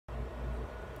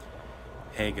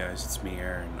Hey guys, it's me,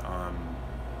 Aaron.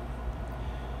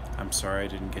 I'm sorry I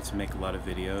didn't get to make a lot of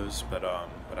videos, but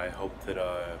I hope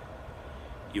that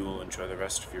you will enjoy the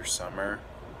rest of your summer,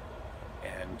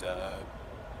 and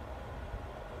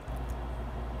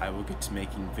I will get to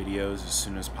making videos as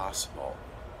soon as possible.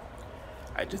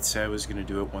 I did say I was gonna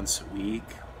do it once a week,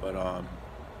 but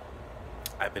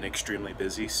I've been extremely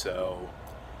busy, so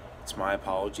it's my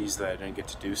apologies that I didn't get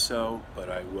to do so, but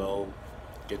I will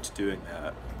get to doing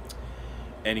that.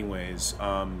 Anyways,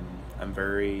 I'm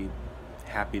very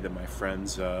happy that my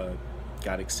friends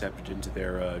got accepted into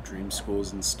their dream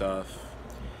schools and stuff,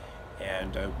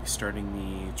 and I'll be starting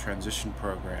the transition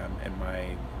program, and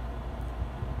my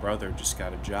brother just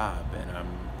got a job, and I'm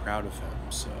proud of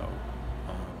him, so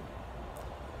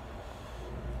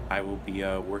I will be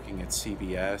working at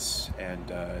CVS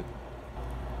and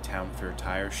Town Fair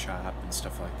Tire Shop and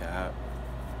stuff like that,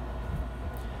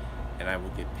 and I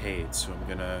will get paid, so I'm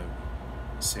gonna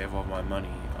save all my money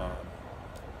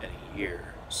in a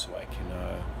year so I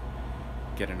can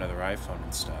get another iPhone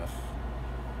and stuff.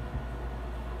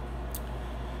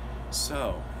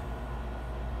 So,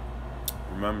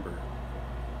 remember,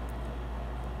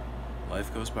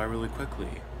 life goes by really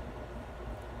quickly.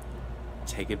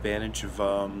 Take advantage of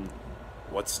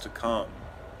what's to come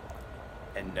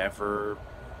and never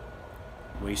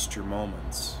waste your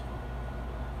moments.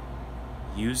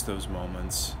 Use those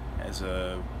moments as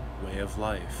a way of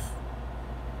life.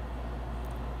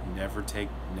 Never take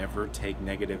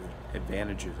negative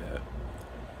advantage of it.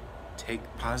 Take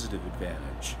positive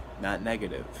advantage, not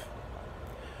negative.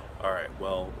 Alright,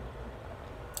 well,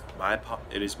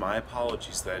 it is my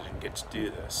apologies that I didn't get to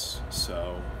do this,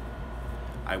 so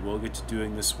I will get to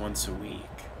doing this once a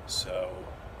week. So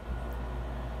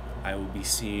I will be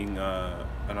seeing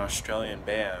an Australian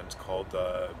band called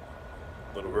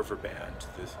Little River Band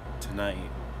tonight.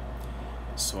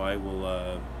 So I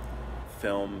will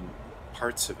film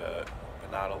parts of it,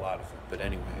 but not a lot of it. But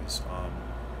anyways,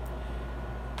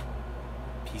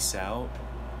 peace out,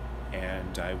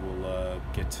 and I will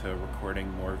get to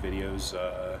recording more videos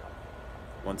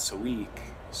once a week.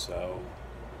 So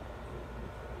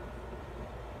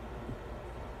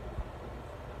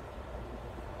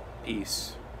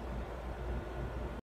peace.